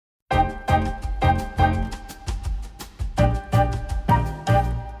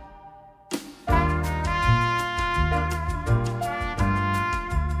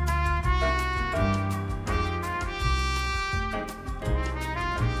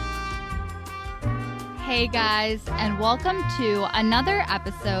Hey guys, and welcome to another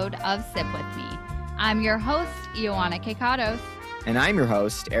episode of Sip With Me. I'm your host, Ioana Kekatos. And I'm your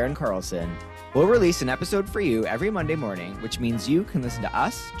host, Aaron Carlson. We'll release an episode for you every Monday morning, which means you can listen to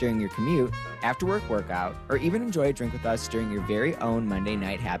us during your commute, after work workout, or even enjoy a drink with us during your very own Monday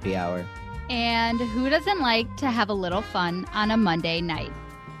night happy hour. And who doesn't like to have a little fun on a Monday night?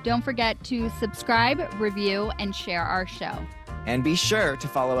 Don't forget to subscribe, review, and share our show. And be sure to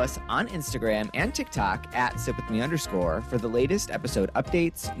follow us on Instagram and TikTok at SipWithMe_ for the latest episode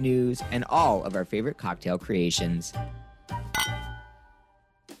updates, news, and all of our favorite cocktail creations.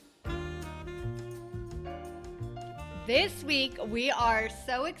 This week, we are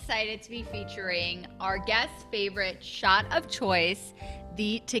so excited to be featuring our guest's favorite shot of choice,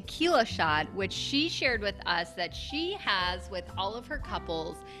 the tequila shot, which she shared with us that she has with all of her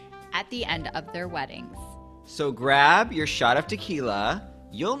couples at the end of their weddings. So grab your shot of tequila.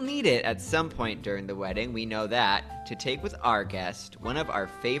 You'll need it at some point during the wedding, we know that, to take with our guest, one of our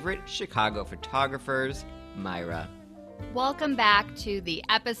favorite Chicago photographers, Myra. Welcome back to the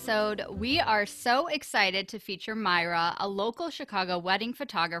episode. We are so excited to feature Myra, a local Chicago wedding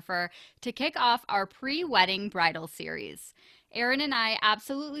photographer, to kick off our pre-wedding bridal series. Aaron and I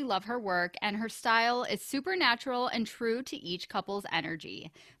absolutely love her work, and her style is super natural and true to each couple's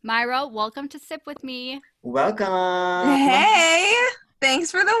energy. Myra, welcome to Sip With Me. Welcome. Hey,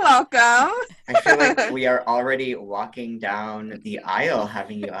 thanks for the welcome. I feel like we are already walking down the aisle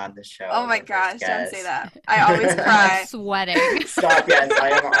having you on the show. Oh my gosh, don't say that. I always cry. I'm sweating. Stop, yes.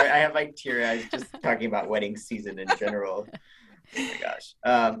 I have like teary eyes just talking about wedding season in general. Oh my gosh.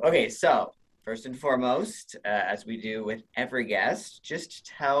 Okay, so first and foremost, as we do with every guest, just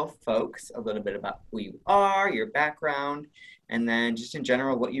tell folks a little bit about who you are, your background, and then just in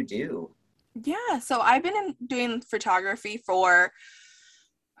general what you do. Yeah, so I've been doing photography for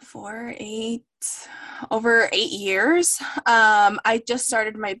over 8 years. I just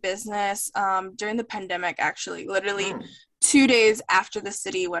started my business during the pandemic, actually, literally 2 days after the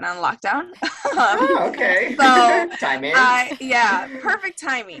city went on lockdown. Okay. So timing. Perfect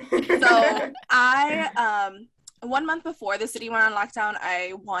timing. So I 1 month before the city went on lockdown,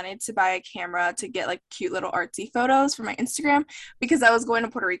 I wanted to buy a camera to get like cute little artsy photos for my Instagram because I was going to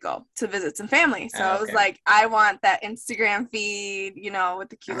Puerto Rico to visit some family. So I was like, I want that Instagram feed, with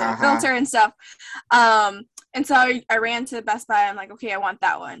the cute little filter and stuff. And so I ran to Best Buy. I'm like, okay, I want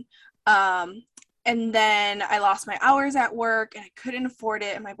that one. And then I lost my hours at work and I couldn't afford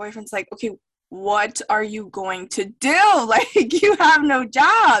it. And my boyfriend's like, okay, what are you going to do? Like, you have no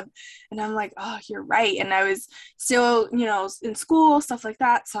job. And I'm like, oh, you're right. And I was still, in school, stuff like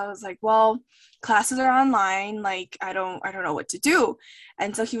that. So I was like, well, classes are online. Like, I don't know what to do.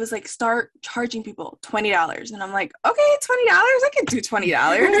 And so he was like, start charging people $20. And I'm like, okay, $20. I can do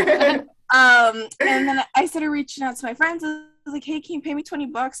 $20. And then I started reaching out to my friends. I was like, hey, can you pay me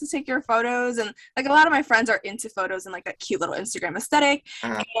 $20 to take your photos? And like a lot of my friends are into photos and like that cute little Instagram aesthetic.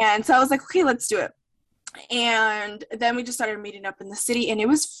 And so I was like, okay, let's do it. And then we just started meeting up in the city and it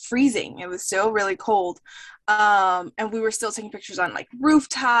was freezing. It was still really cold. And we were still taking pictures on like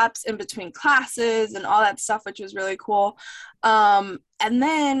rooftops in between classes and all that stuff, which was really cool. And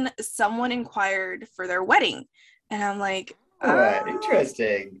then someone inquired for their wedding and I'm like,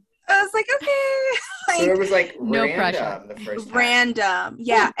 Interesting. I was like, okay. So it was like no random pressure. the first time. Random.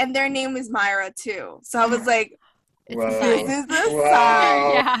 Yeah. And their name is Myra too. So I was like, It's a this sign. is a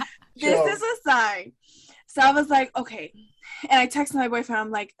Wow. sign. Yeah. This is a sign. So I was like, okay. And I texted my boyfriend.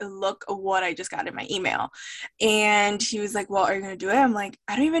 I'm like, look what I just got in my email. And he was like, well, are you going to do it? I'm like,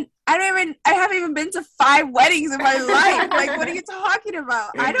 I haven't even been to 5 weddings in my life. Like, what are you talking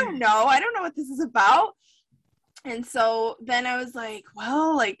about? I don't know what this is about. And so then I was like,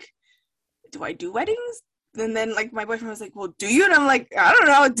 well, like, do I do weddings? And then like my boyfriend was like, well, do you? And I'm like, I don't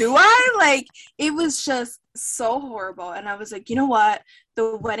know, do I? Like, it was just so horrible. And I was like, you know what?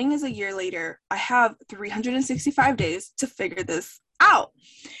 The wedding is a year later. I have 365 days to figure this out.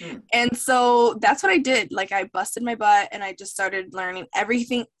 And so that's what I did. Like, I busted my butt and I just started learning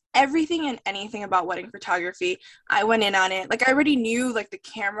everything and anything about wedding photography. I went in on it. Like, I already knew like the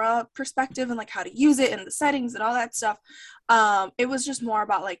camera perspective and like how to use it and the settings and all that stuff. It was just more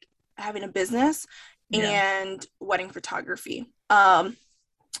about like having a business and wedding photography.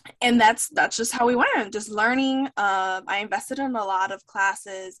 And that's just how we went, just learning. I invested in a lot of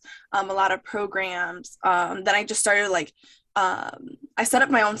classes, a lot of programs. Then I just started like, I set up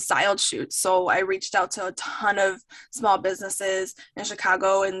my own styled shoots. So I reached out to a ton of small businesses in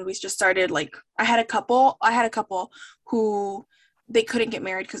Chicago and we just started like, I had a couple who they couldn't get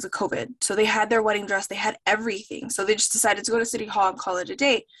married because of COVID. So they had their wedding dress, they had everything. So they just decided to go to City Hall and call it a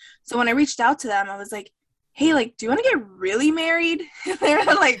day. So when I reached out to them, I was like, hey, like, do you want to get really married? And they were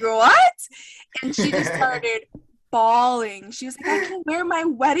like, what? And she just started bawling. She was like, I can wear my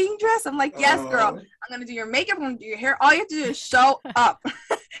wedding dress. I'm like, yes, girl. I'm going to do your makeup. I'm going to do your hair. All you have to do is show up.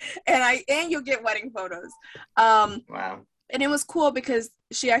 and you'll get wedding photos. Wow. And it was cool because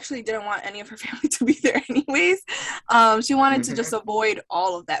she actually didn't want any of her family to be there anyways. She wanted to just avoid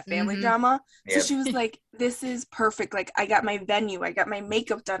all of that family drama. So she was like, this is perfect. Like, I got my venue. I got my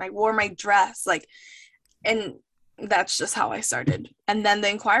makeup done. I wore my dress. Like, and that's just how I started. And then the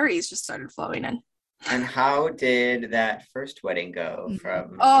inquiries just started flowing in. And how did that first wedding go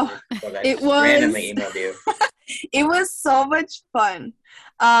from it was randomly emailed you? It was so much fun.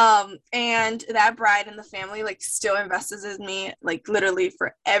 And that bride and the family like still invests in me, like literally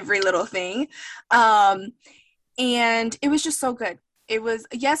for every little thing. And it was just so good. It was,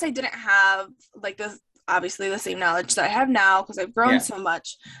 yes, I didn't have like obviously the same knowledge that I have now because I've grown so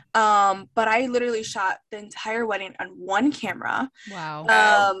much. But I literally shot the entire wedding on one camera. Wow.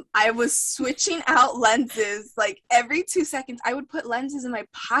 I was switching out lenses like every 2 seconds. I would put lenses in my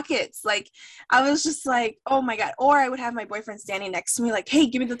pockets. Like I was just like, oh my God. Or I would have my boyfriend standing next to me like, hey,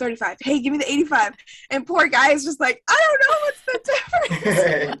 give me the 35. Hey, give me the 85. And poor guy is just like, I don't know what's the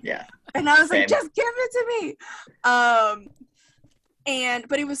difference. Yeah. And I was like, just give it to me.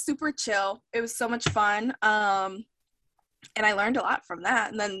 But it was super chill. It was so much fun. And I learned a lot from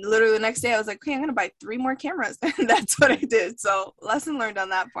that. And then literally the next day I was like, okay, I'm going to buy 3 more cameras. And that's what I did. So lesson learned on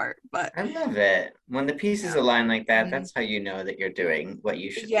that part. But I love it. When the pieces align like that, that's how you know that you're doing what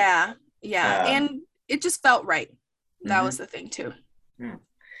you should. Yeah. And it just felt right. That was the thing too. Yeah.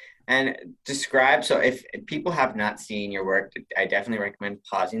 And describe, so if people have not seen your work, I definitely recommend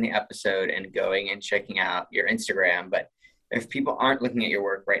pausing the episode and going and checking out your Instagram. But if people aren't looking at your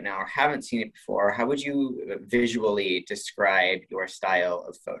work right now or haven't seen it before, how would you visually describe your style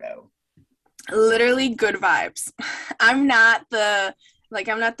of photo? Literally good vibes. I'm not the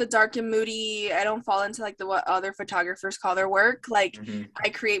dark and moody. I don't fall into like what other photographers call their work. Like I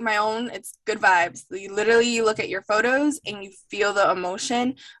create my own. It's good vibes. You look at your photos and you feel the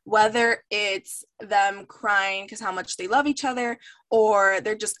emotion, whether it's them crying because how much they love each other, or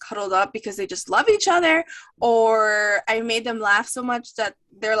they're just cuddled up because they just love each other, or I made them laugh so much that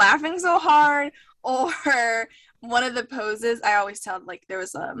they're laughing so hard, or one of the poses I always tell, like there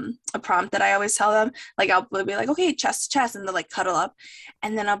was a prompt that I always tell them, like I'll be like, okay, chest to chest, and they'll like cuddle up,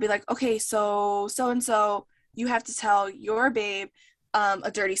 and then I'll be like, okay, so and so you have to tell your babe a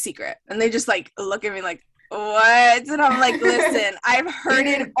dirty secret, and they just like look at me like, what? And I'm like, listen, I've heard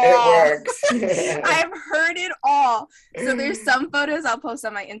it all. It works. I've heard it all. So there's some photos I'll post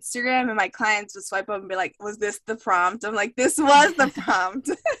on my Instagram and my clients will swipe up and be like, was this the prompt? I'm like, this was the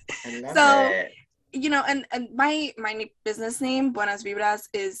prompt. I love So it. you know, and my business name, Buenas Vibras,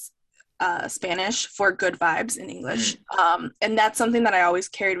 is Spanish for good vibes in English. And that's something that I always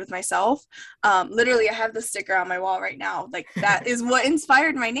carried with myself. Literally, I have the sticker on my wall right now. Like that is what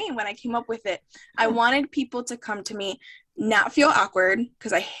inspired my name when I came up with it. I wanted people to come to me, not feel awkward,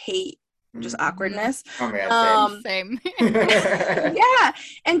 because I hate just awkwardness. Oh my God, Same. Yeah,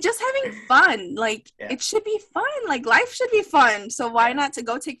 and just having fun. Like it should be fun. Like life should be fun. So why not to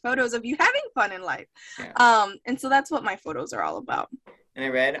go take photos of you having fun in life? And so that's what my photos are all about. And I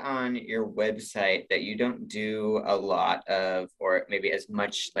read on your website that you don't do a lot of, or maybe as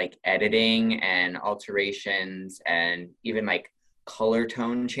much like editing and alterations and even like color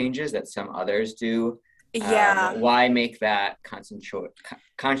tone changes that some others do. Yeah. Why make that conscious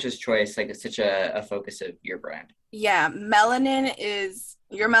choice like it's such a focus of your brand? Yeah, melanin is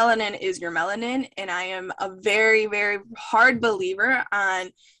your melanin. And I am a very, very hard believer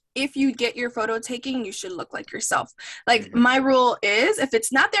on, if you get your photo taken, you should look like yourself. Like my rule is, if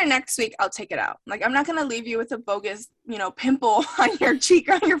it's not there next week, I'll take it out. Like I'm not going to leave you with a bogus, pimple on your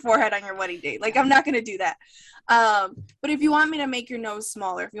cheek, on your forehead, on your wedding day. Like I'm not going to do that. But if you want me to make your nose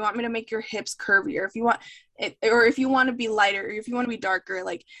smaller, if you want me to make your hips curvier, if you want it, or if you want to be lighter, or if you want to be darker,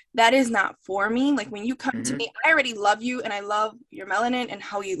 like that is not for me. Like when you come to me, I already love you and I love your melanin and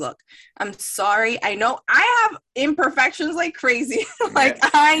how you look. I'm sorry. I know I have imperfections like crazy. Like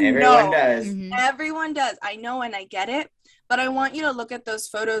everyone does. I know, and I get it. But I want you to look at those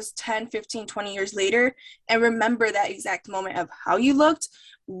photos 10, 15, 20 years later and remember that exact moment of how you looked,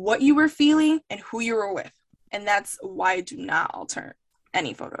 what you were feeling, and who you were with. And that's why I do not alter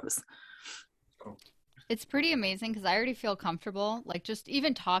any photos. Cool. It's pretty amazing because I already feel comfortable, like just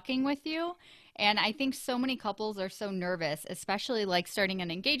even talking with you. And I think so many couples are so nervous, especially like starting an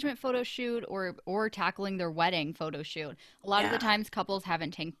engagement photo shoot or tackling their wedding photo shoot. A lot of the Yeah. times couples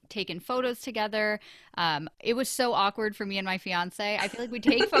haven't taken photos together. It was so awkward for me and my fiance. I feel like we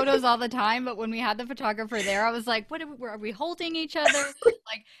take photos all the time, but when we had the photographer there, I was like, "What are we holding each other?"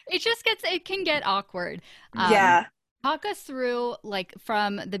 Like it can get awkward. Um, Yeah. Talk us through, like,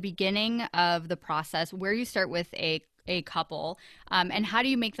 from the beginning of the process, where you start with a couple, and how do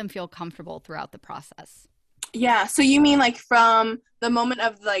you make them feel comfortable throughout the process? Yeah. So you mean like from the moment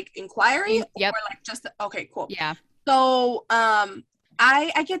of like inquiry, Yep. or like just okay, cool. Yeah. So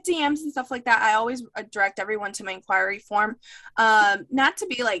I get DMs and stuff like that. I always direct everyone to my inquiry form. Not to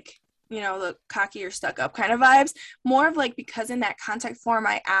be like, the cocky or stuck up kind of vibes, more of like, because in that contact form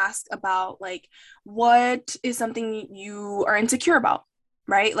I ask about like what is something you are insecure about,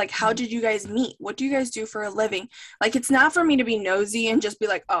 right? Like, how did you guys meet? What do you guys do for a living? Like, it's not for me to be nosy and just be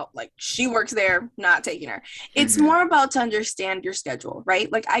like, oh, like she works there, not taking her. It's Mhm. more about to understand your schedule,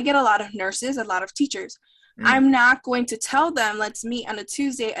 right? Like, I get a lot of nurses, a lot of teachers. Mm. I'm not going to tell them let's meet on a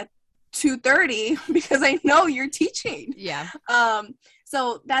Tuesday at 2:30 because I know you're teaching. Yeah.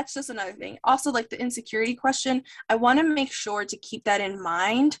 So that's just another thing. Also, like the insecurity question, I want to make sure to keep that in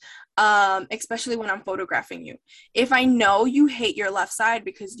mind, especially when I'm photographing you. If I know you hate your left side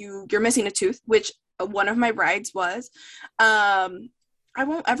because you're missing a tooth, which one of my brides was, I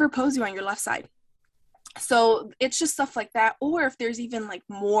won't ever pose you on your left side. So it's just stuff like that. Or if there's even like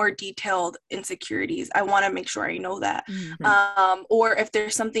more detailed insecurities, I want to make sure I know that. Or if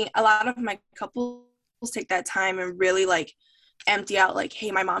there's something, a lot of my couples take that time and really like empty out, like, hey,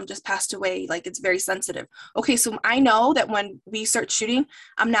 my mom just passed away, like it's very sensitive. Okay, so I know that when we start shooting,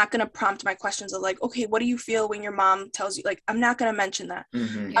 I'm not going to prompt my questions of like, okay, what do you feel when your mom tells you, like I'm not going to mention that.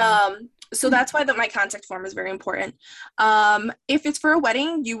 Mhm. Yeah. So that's why my contact form is very important. If it's for a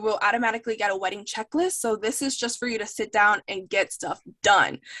wedding, you will automatically get a wedding checklist. So this is just for you to sit down and get stuff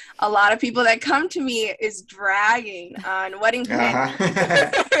done. A lot of people that come to me is dragging on wedding planning.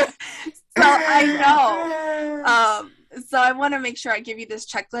 Uh-huh. So I know. So I want to make sure I give you this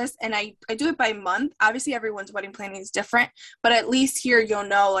checklist, and I do it by month. Obviously, everyone's wedding planning is different, but at least here you'll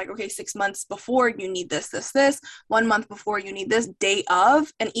know, like, okay, 6 months before you need this, 1 month before you need this, day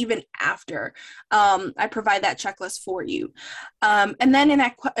of, and even after. I provide that checklist for you. And then in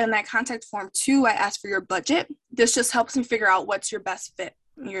that contact form too, I ask for your budget. This just helps me figure out what's your best fit,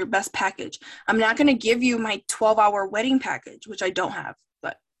 your best package. I'm not going to give you my 12-hour wedding package, which I don't have.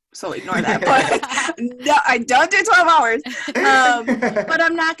 So ignore that. But no, I don't do 12 hours. But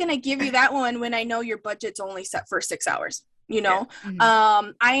I'm not going to give you that one when I know your budget's only set for 6 hours.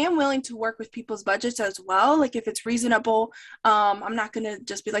 I am willing to work with people's budgets as well. Like if it's reasonable, I'm not going to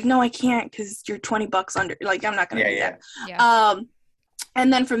just be like, no, I can't because you're $20 under. Like I'm not going to do that. Yeah.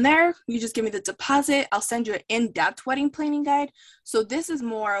 And then from there, you just give me the deposit. I'll send you an in-depth wedding planning guide. So this is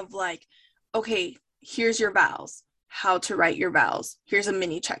more of like, okay, here's your vows. How to write your vows. Here's a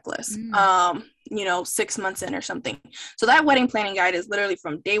mini checklist. 6 months in or something. So that wedding planning guide is literally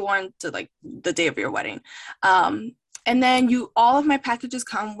from day one to like the day of your wedding. And then all of my packages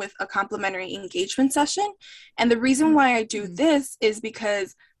come with a complimentary engagement session. And the reason why I do this is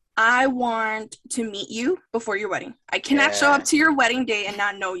because I want to meet you before your wedding. I cannot show up to your wedding day and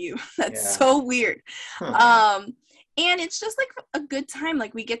not know you. That's so weird. And it's just like a good time.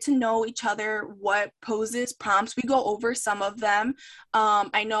 Like we get to know each other, what poses, prompts. We go over some of them.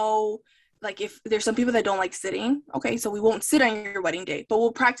 I know like if there's some people that don't like sitting, okay, so we won't sit on your wedding day, but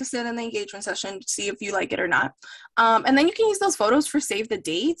we'll practice it in the engagement session, see if you like it or not. And then you can use those photos for save the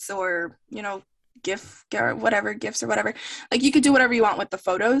dates or, gift or whatever, gifts or whatever. Like you could do whatever you want with the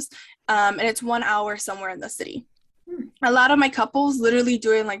photos. And it's 1 hour somewhere in the city. A lot of my couples literally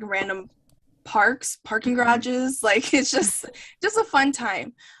doing like random parking garages, like it's just a fun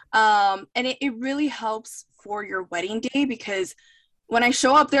time. And it really helps for your wedding day because when I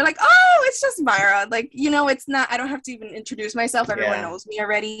show up, they're like, oh, it's just Myra. Like, it's not, I don't have to even introduce myself. Everyone knows me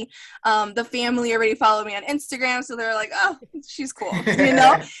already. The family already follow me on Instagram. So they're like, oh, she's cool.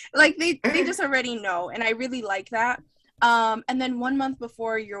 Like they just already know. And I really like that. And then 1 month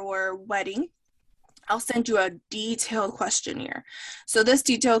before your wedding, I'll send you a detailed questionnaire. So this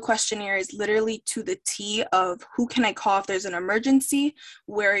detailed questionnaire is literally to the T of who can I call if there's an emergency,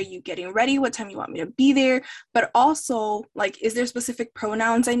 where are you getting ready, what time you want me to be there, but also like, is there specific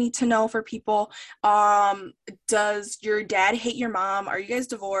pronouns I need to know for people? Does your dad hate your mom? Are you guys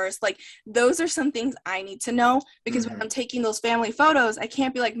divorced? Like those are some things I need to know because when I'm taking those family photos, I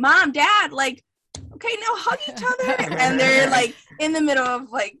can't be like, mom, dad, like okay, now hug each other. And they're like in the middle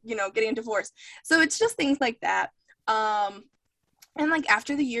of like, you know, getting divorced. So it's just things like that. And like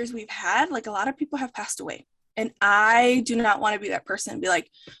after the years we've had, like a lot of people have passed away. And I do not want to be that person and be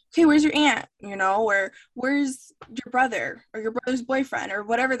like, okay, where's your aunt? You know, or where's your brother or your brother's boyfriend or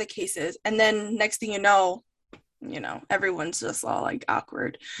whatever the case is. And then next thing you know, everyone's just all like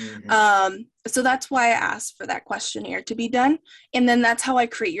awkward. So that's why I asked for that questionnaire to be done. And then that's how I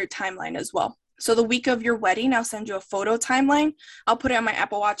create your timeline as well. So the week of your wedding, I'll send you a photo timeline. I'll put it on my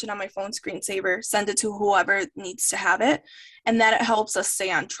Apple Watch and on my phone screensaver, send it to whoever needs to have it. And that it helps us stay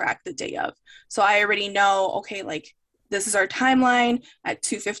on track the day of. So I already know, okay, like this is our timeline. At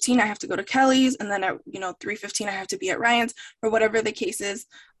 2:15, I have to go to Kelly's. And then at, 3:15, I have to be at Ryan's or whatever the case is.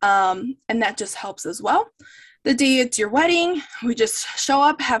 And that just helps as well. The day it's your wedding, we just show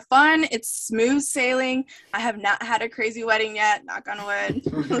up, have fun. It's smooth sailing. I have not had a crazy wedding yet, knock on wood,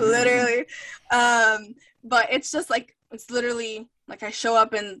 literally. But it's just like, it's literally like I show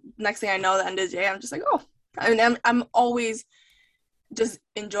up and next thing I know, the end of the day, I'm just like, oh, I mean, I'm always just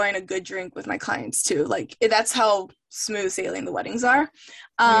enjoying a good drink with my clients too. Like that's how smooth sailing the weddings are.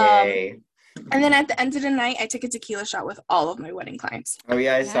 Yay. And then at the end of the night, I take a tequila shot with all of my wedding clients. Oh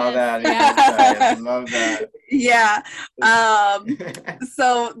yeah, I saw that. Yeah. I love that. Yeah.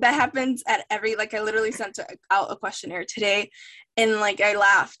 So that happens at every, like I literally sent out a questionnaire today and like I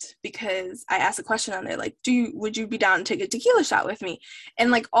laughed because I asked a question on there like, would you be down to take a tequila shot with me?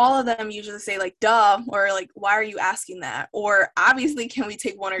 And like all of them usually say like, duh, or like, why are you asking that? Or obviously, can we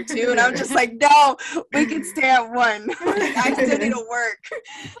take one or two? And I'm just like, no, we can stay at one. I still need to work.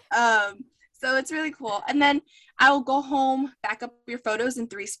 So it's really cool. And then I will go home, back up your photos in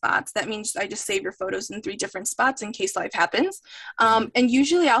 3 spots. That means I just save your photos in 3 different spots in case life happens. And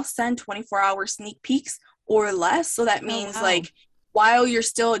usually I'll send 24-hour sneak peeks or less. So that means like while you're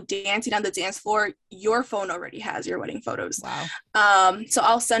still dancing on the dance floor, your phone already has your wedding photos. Wow. So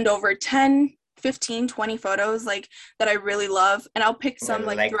I'll send over 10, 15, 20 photos like that I really love. And I'll pick some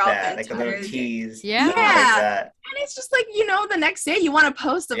like throughout that, the entire like a little tease. Yeah. Like that. And it's just like, the next day you want to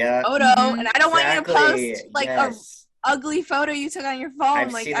post a photo and I don't want you to post like a ugly photo you took on your phone.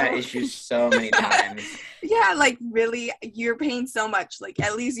 I've like seen that issue so many times. Yeah, like really, you're paying so much. Like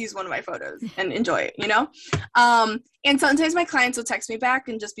at least use one of my photos and enjoy it, And sometimes my clients will text me back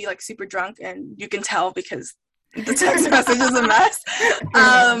and just be like super drunk and you can tell because the text message is a mess.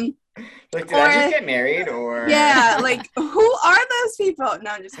 Like, did I just get married or? Yeah, like, who are those people?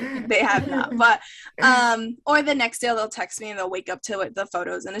 No, I'm just kidding. They have not. But, or the next day they'll text me and they'll wake up to it, the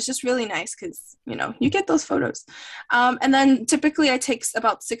photos. And it's just really nice because, you get those photos. And then typically it takes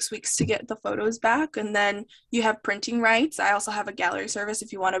about 6 weeks to get the photos back. And then you have printing rights. I also have a gallery service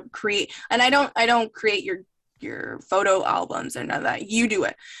if you want to create. And I don't create your photo albums or none of that. You do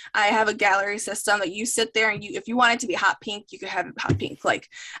it. I have a gallery system that you sit there and if you want it to be hot pink, you could have it hot pink. Like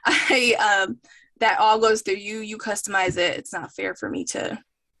that all goes through you. You customize it. It's not fair for me to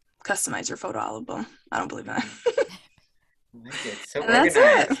customize your photo album. I don't believe that. It's so That's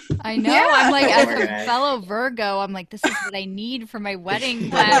organized. it. I know. Yeah. I'm like, as a Organized. fellow Virgo, I'm like, this is what I need for my wedding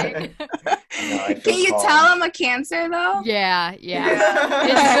day. I feel Can you calm. tell I'm a Cancer though? Yeah.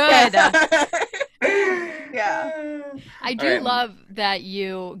 It's good. Yeah. I do All right. love that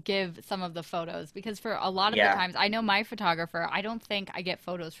you give some of the photos because for a lot of the times, I know my photographer, I don't think I get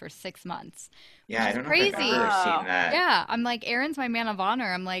photos for 6 months. Yeah, I is don't know crazy. if I've ever seen that. Yeah, I'm like, Aaron's my man of honor.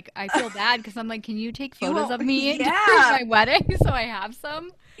 I'm like, I feel bad because I'm like, can you take You photos won't- of me Yeah. during my wedding so I have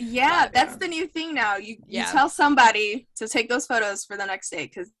some? Yeah, But, that's the new thing now. You Yeah. tell somebody to take those photos for the next day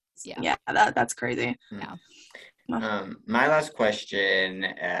because that's crazy. My last question,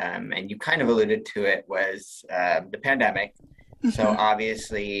 and you kind of alluded to it, was the pandemic. So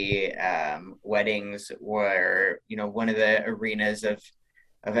obviously, weddings were, one of the arenas of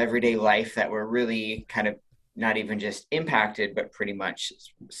everyday life that were really kind of not even just impacted, but pretty much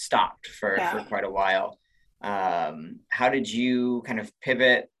stopped for quite a while. How did you kind of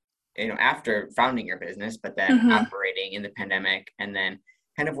pivot, after founding your business, but then operating in the pandemic, and then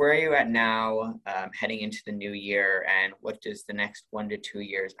kind of where are you at now, heading into the new year, and what does the next 1 to 2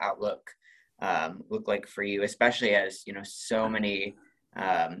 years outlook look like for you, especially as so many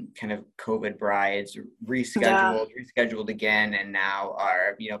kind of COVID brides rescheduled again, and now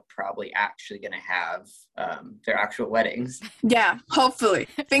are probably actually going to have their actual weddings. Yeah, hopefully.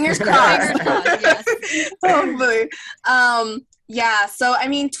 Fingers crossed. Fingers crossed, yes. Hopefully. Yeah, so I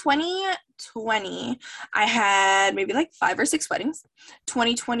mean 2020 I had maybe like 5 or 6 weddings.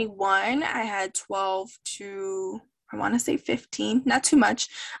 2021 I had 12 to I want to say 15, not too much.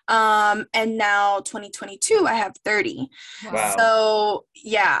 And now 2022 I have 30. Wow. So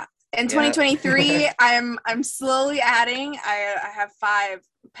yeah, In 2023, I'm slowly adding. I have 5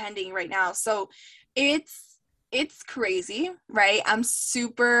 pending right now. So it's crazy, right? I'm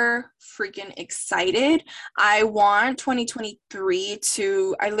super freaking excited. I want 2023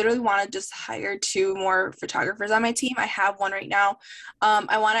 I literally want to just hire 2 more photographers on my team. I have one right now.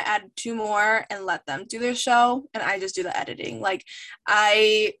 I want to add 2 more and let them do their show, and I just do the editing. Like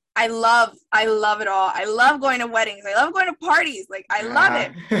I love it all. I love going to weddings. I love going to parties. Like I love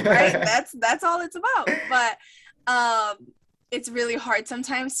it, right? That's all it's about. But it's really hard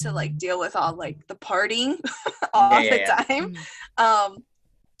sometimes to like deal with all like the partying all the time.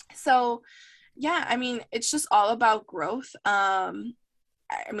 So yeah, I mean, it's just all about growth. I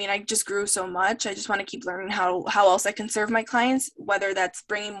mean, I just grew so much. I just want to keep learning how else I can serve my clients, whether that's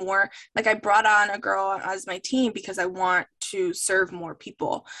bringing more. Like I brought on a girl as my team because I want to serve more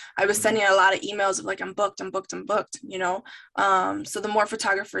people. I was sending a lot of emails of like, I'm booked, you know? So the more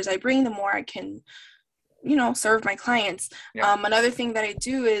photographers I bring, the more I can, you know, serve my clients. Another thing that I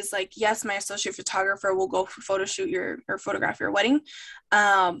do is like, yes, my associate photographer will go photograph your wedding.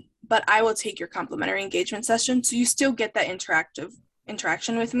 But I will take your complimentary engagement session. So you still get that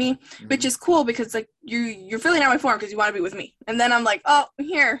interaction with me, which is cool because like you're filling out my form because you want to be with me. And then I'm like, oh,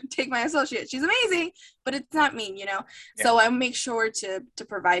 here, take my associate. She's amazing, but it's not me, you know? Yeah. So I make sure to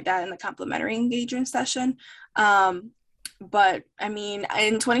provide that in the complimentary engagement session. But I mean,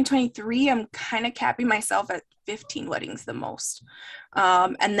 in 2023, I'm kind of capping myself at 15 weddings the most.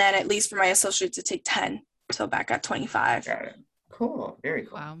 And then at least for my associate to take 10. So back at 25. Got it. Cool. Very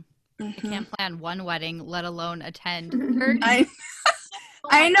cool. Wow. I can't plan one wedding, let alone attend 30.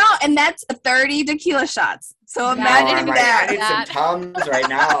 I know, and that's 30 tequila shots. So imagine that. I need some Tums right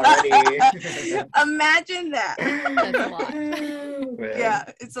now already. Imagine that. That's a lot. Yeah,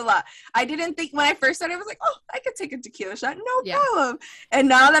 it's a lot. I didn't think when I first started, I was like, oh, I could take a tequila shot. No problem. And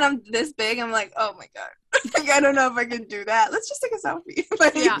now that I'm this big, I'm like, oh my God. Like, I don't know if I can do that. Let's just take a selfie.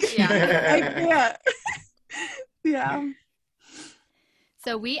 Like, yeah. Yeah.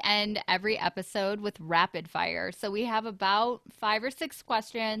 So we end every episode with rapid fire. So we have about 5 or 6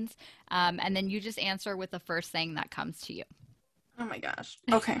 questions, and then you just answer with the first thing that comes to you. Oh my gosh.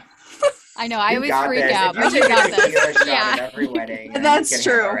 Okay. I know. I always freak out, but you got this. Yeah. Every wedding, that's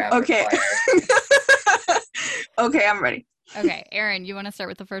true. Okay. Okay, I'm ready. Okay, Erin, you want to start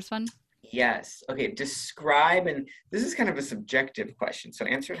with the first one? Yes. Okay. Describe, and this is kind of a subjective question, so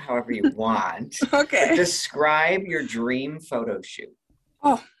answer it however you want. Okay. Describe your dream photo shoot.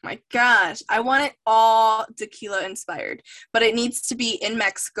 Oh my gosh. I want it all tequila inspired, but it needs to be in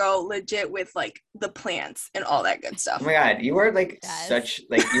Mexico, legit with like the plants and all that good stuff. Oh my God. You are like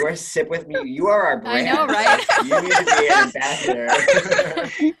you are sip with me. You are our brand. I know, right? You need to be an ambassador.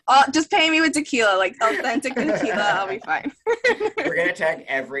 Just pay me with tequila, like authentic tequila. I'll be fine. We're going to tag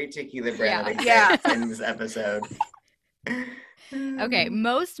every tequila brand that exists in this episode. Okay.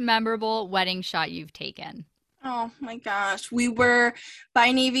 Most memorable wedding shot you've taken. Oh my gosh. We were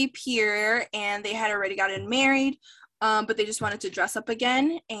by Navy Pier and they had already gotten married, but they just wanted to dress up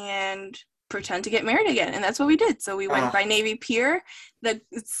again and pretend to get married again. And that's what we did. So we went by Navy Pier. The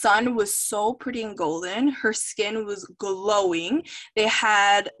sun was so pretty and golden. Her skin was glowing. They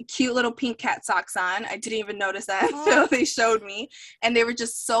had cute little pink cat socks on. I didn't even notice that until they showed me. And they were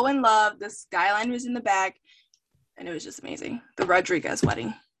just so in love. The skyline was in the back. And it was just amazing. The Rodriguez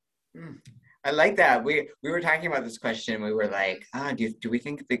wedding. I like that. We were talking about this question. We were like, do we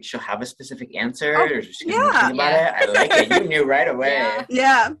think that she'll have a specific answer? Or is she gonna think about it? I like it. You knew right away.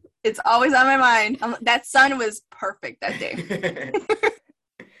 Yeah. It's always on my mind. That sun was perfect that day.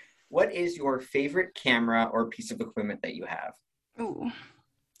 What is your favorite camera or piece of equipment that you have? Ooh.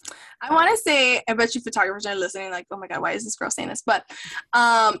 I want to say, I bet you photographers are listening like, oh my God, why is this girl saying this? But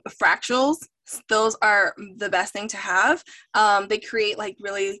fractals, those are the best thing to have. They create like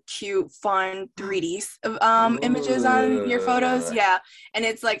really cute, fun 3D images on your photos. Yeah. And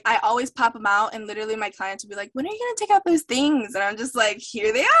it's like, I always pop them out and literally my clients will be like, when are you going to take out those things? And I'm just like,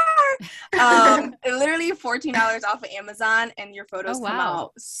 here they are. Literally $14 off of Amazon and your photos come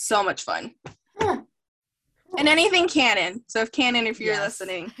out. So much fun. And anything Canon. So if Canon, if you're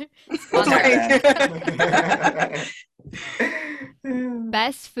listening.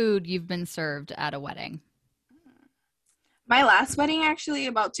 Best food you've been served at a wedding? My last wedding, actually,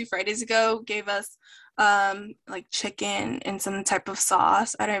 about 2 Fridays ago, gave us like chicken in some type of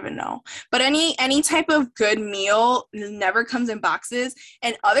sauce. I don't even know. But any type of good meal never comes in boxes.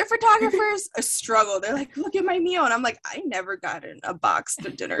 And other photographers struggle. They're like, look at my meal. And I'm like, I never got in a box to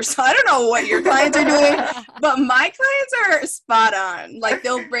dinner. So I don't know what your clients are doing, but my clients are spot on. Like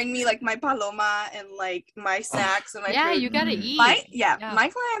they'll bring me like my paloma and like my snacks and my Yeah, fruit. you gotta eat. My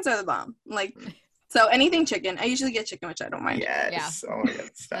clients are the bomb. Like, so anything chicken. I usually get chicken, which I don't mind. Yes. Oh my God,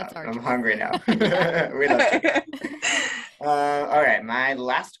 stop. our I'm choice. hungry now. We love chicken. All right. My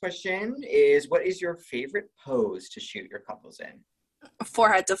last question is, what is your favorite pose to shoot your couples in?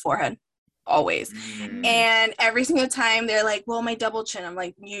 Forehead to forehead, always. Mm. And every single time they're like, well, my double chin. I'm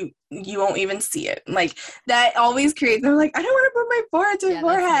like, you won't even see it. Like that always creates, they're like, I don't want to put my forehead to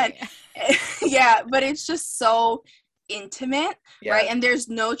forehead. Yeah, but it's just so intimate, right? And there's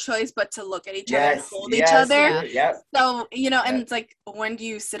no choice but to look at each other and hold each other. So, and it's like, when do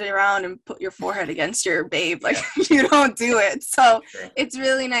you sit around and put your forehead against your babe? Like you don't do it. So it's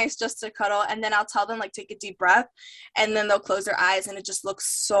really nice just to cuddle, and then I'll tell them like, take a deep breath, and then they'll close their eyes, and it just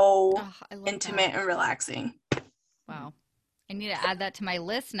looks so intimate and relaxing. Wow. I need to add that to my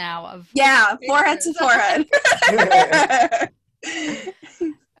list now of forehead to forehead.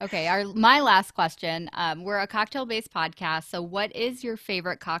 Okay, my last question. We're a cocktail-based podcast, so what is your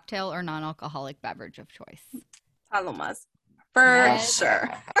favorite cocktail or non-alcoholic beverage of choice? Palomas, for sure.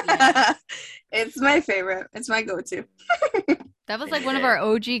 Yeah. It's my favorite. It's my go-to. That was like one of our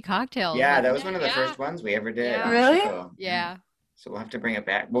OG cocktails. Yeah, that was one of the first ones we ever did. Yeah. Really? Yeah. So we'll have to bring it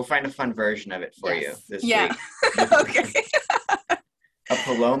back. We'll find a fun version of it for you this week. Okay. A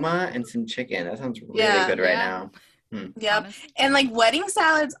paloma and some chicken. That sounds really good right now. Yep. And like wedding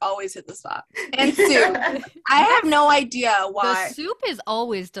salads always hit the spot. And soup. I have no idea why. The soup is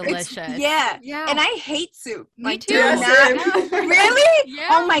always delicious. Yeah. And I hate soup. Me too. Really? Yeah.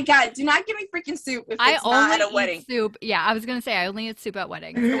 Oh my God. Do not give me freaking soup if it's not at a wedding. Soup. Yeah, I was gonna say I only eat soup at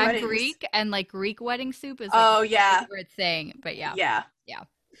weddings. At Greek and like Greek wedding soup is like my favorite thing. But yeah.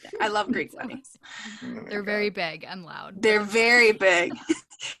 I love Greek weddings. They're very big and loud. They're very big.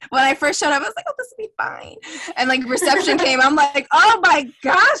 When I first showed up, I was like, oh, this will be fine. And like reception came, I'm like, oh my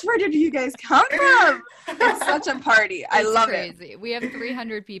gosh, where did you guys come from? It's such a party. I love crazy. We have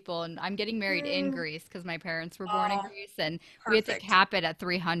 300 people, and I'm getting married in Greece because my parents were born in Greece, and we had to cap it at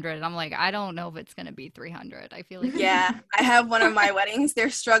 300. And I'm like, I don't know if it's going to be 300. I feel like I have one of my weddings.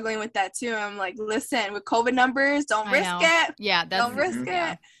 They're struggling with that too. I'm like, listen, with COVID numbers, don't risk it. Yeah, don't risk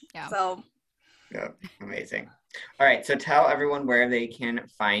it. Yeah. So. Yeah, amazing. All right, so tell everyone where they can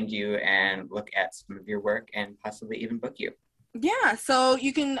find you and look at some of your work and possibly even book you. Yeah, so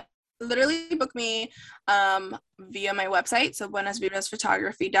you can literally book me via my website, so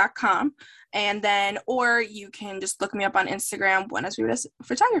buenasvibrasphotography.com, and then, or you can just look me up on Instagram, Buenas Vibras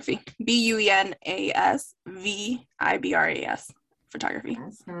Photography, BUENASVIBRAS Photography.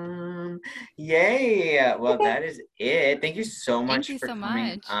 Awesome. Yay. Well, that is it. Thank you so much for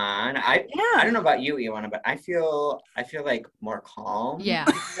coming on. I don't know about you, Ioana, but I feel like more calm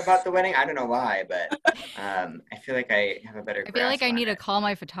about the wedding. I don't know why, but I feel like I have a better grasp. I feel like I need to call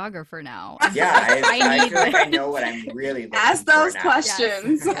my photographer now. Yeah, I feel like I know what I'm really looking Ask those for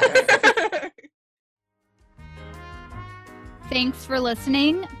questions. Yes. Thanks for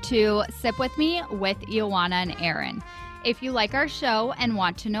listening to Sip With Me with Ioana and Erin. If you like our show and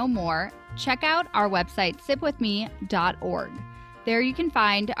want to know more, check out our website, sipwithme.org. There you can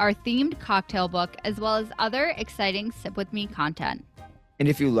find our themed cocktail book as well as other exciting Sip With Me content. And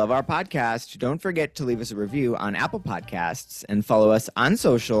if you love our podcast, don't forget to leave us a review on Apple Podcasts and follow us on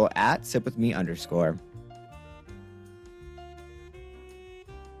social at sipwithme_.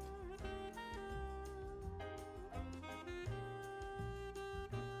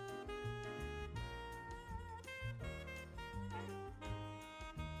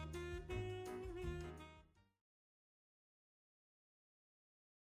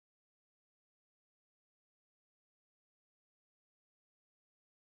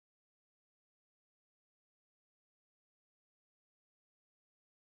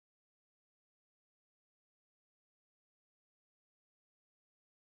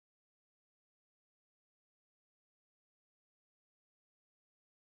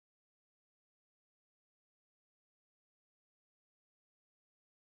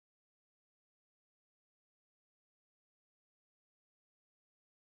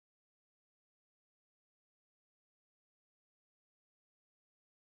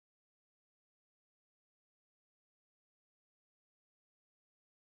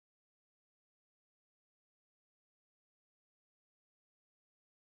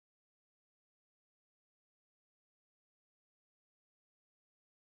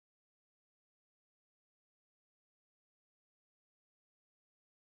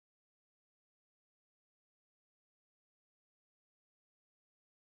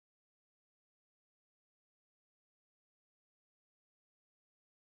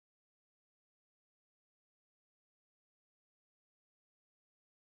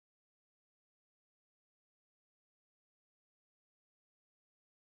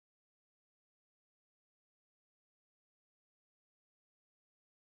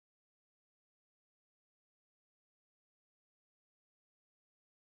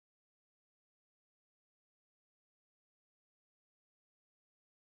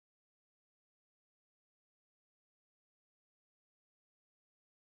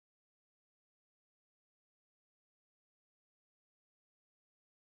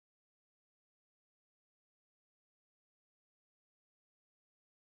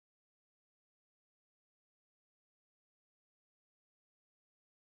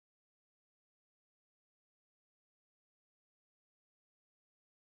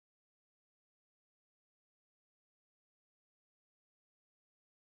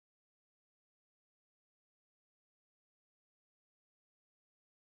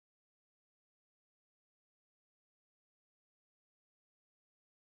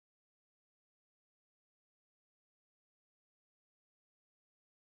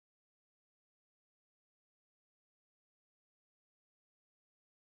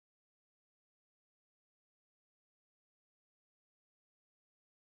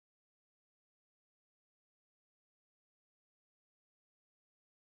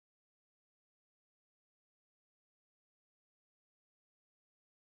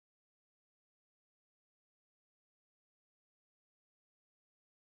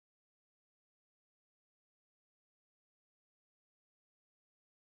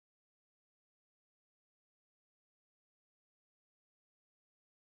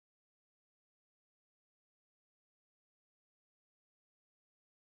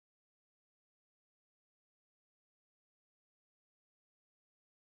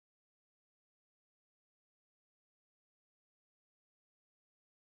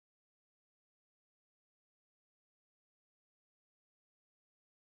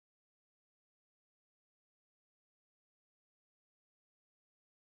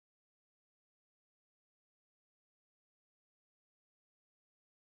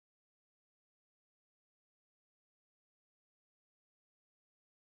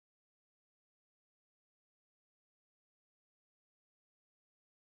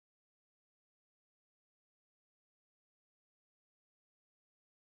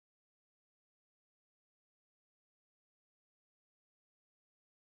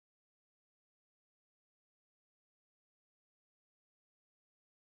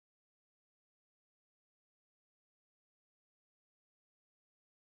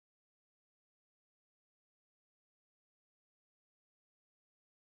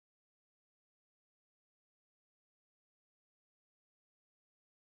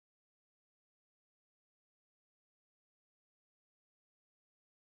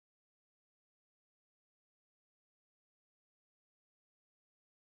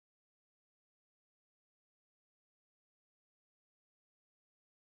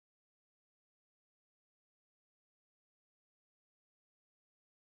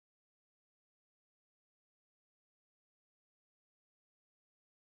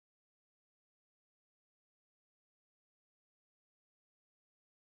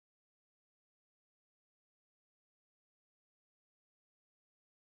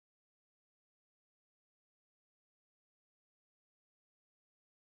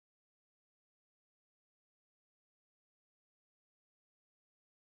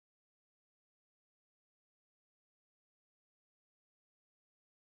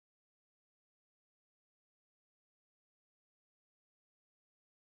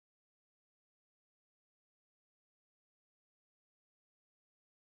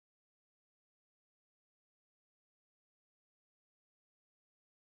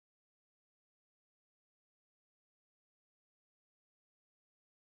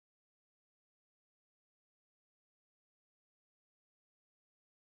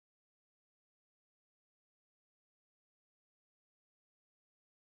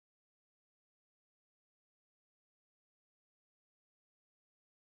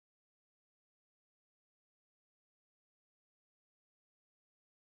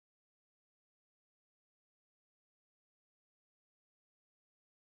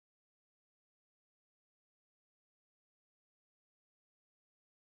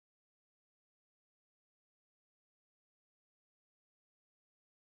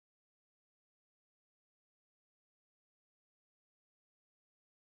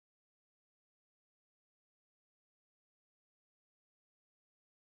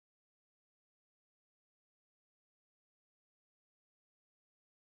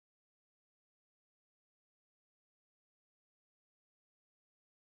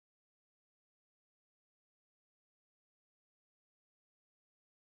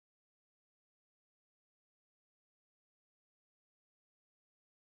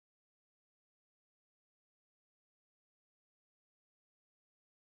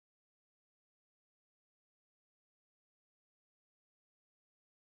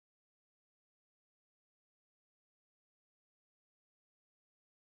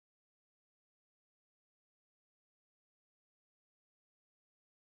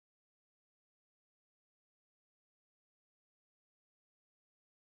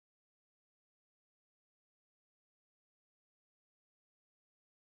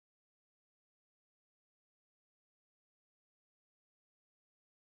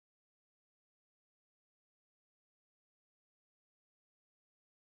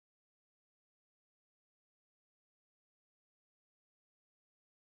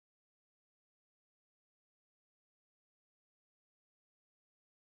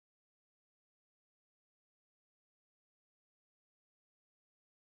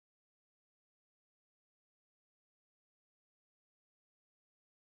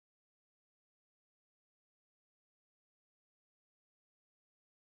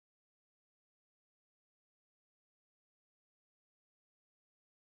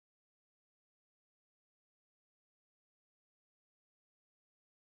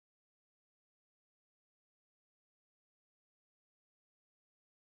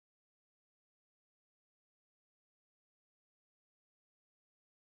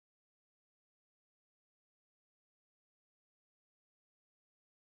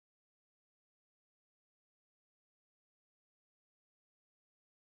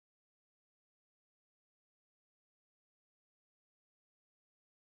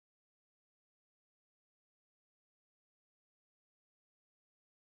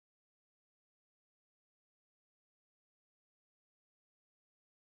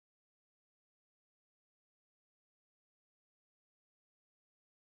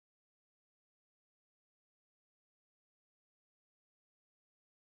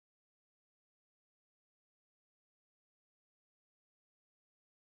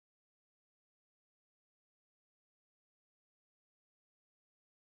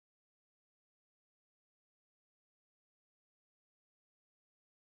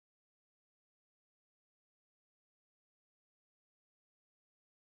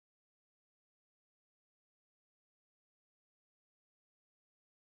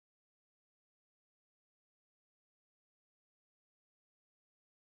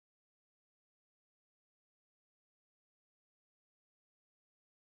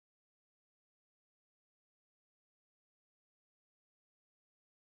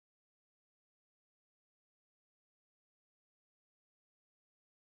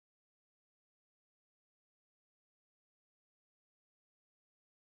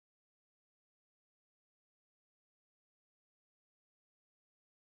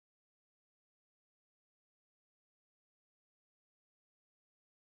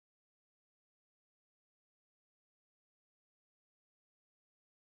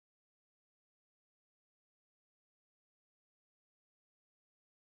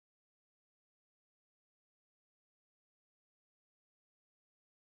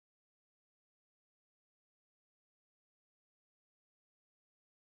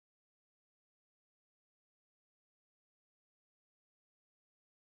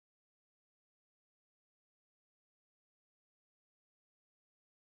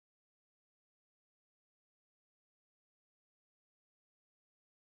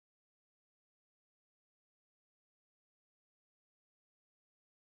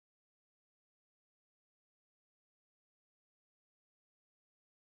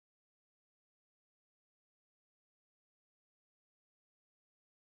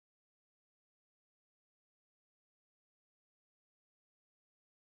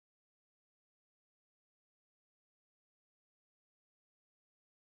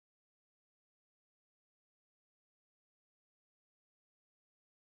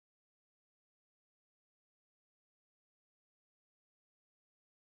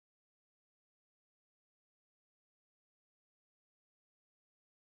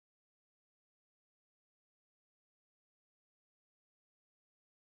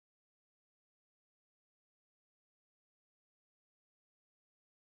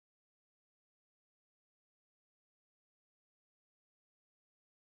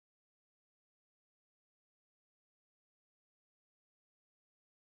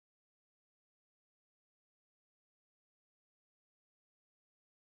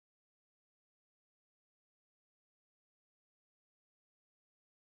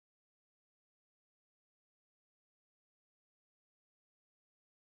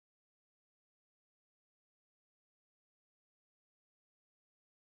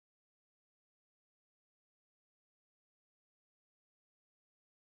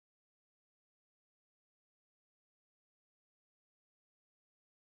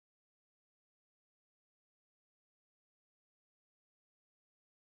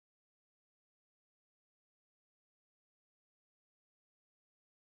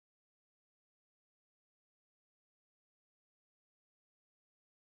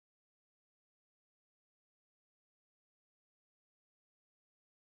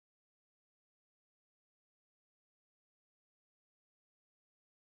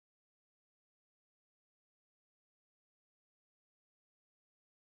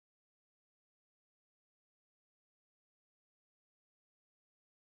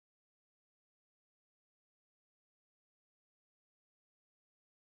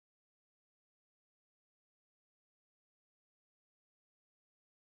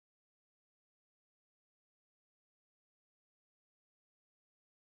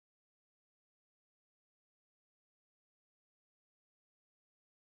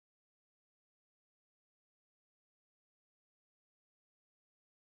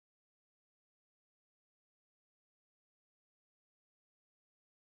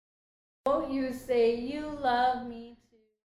 you say you love me.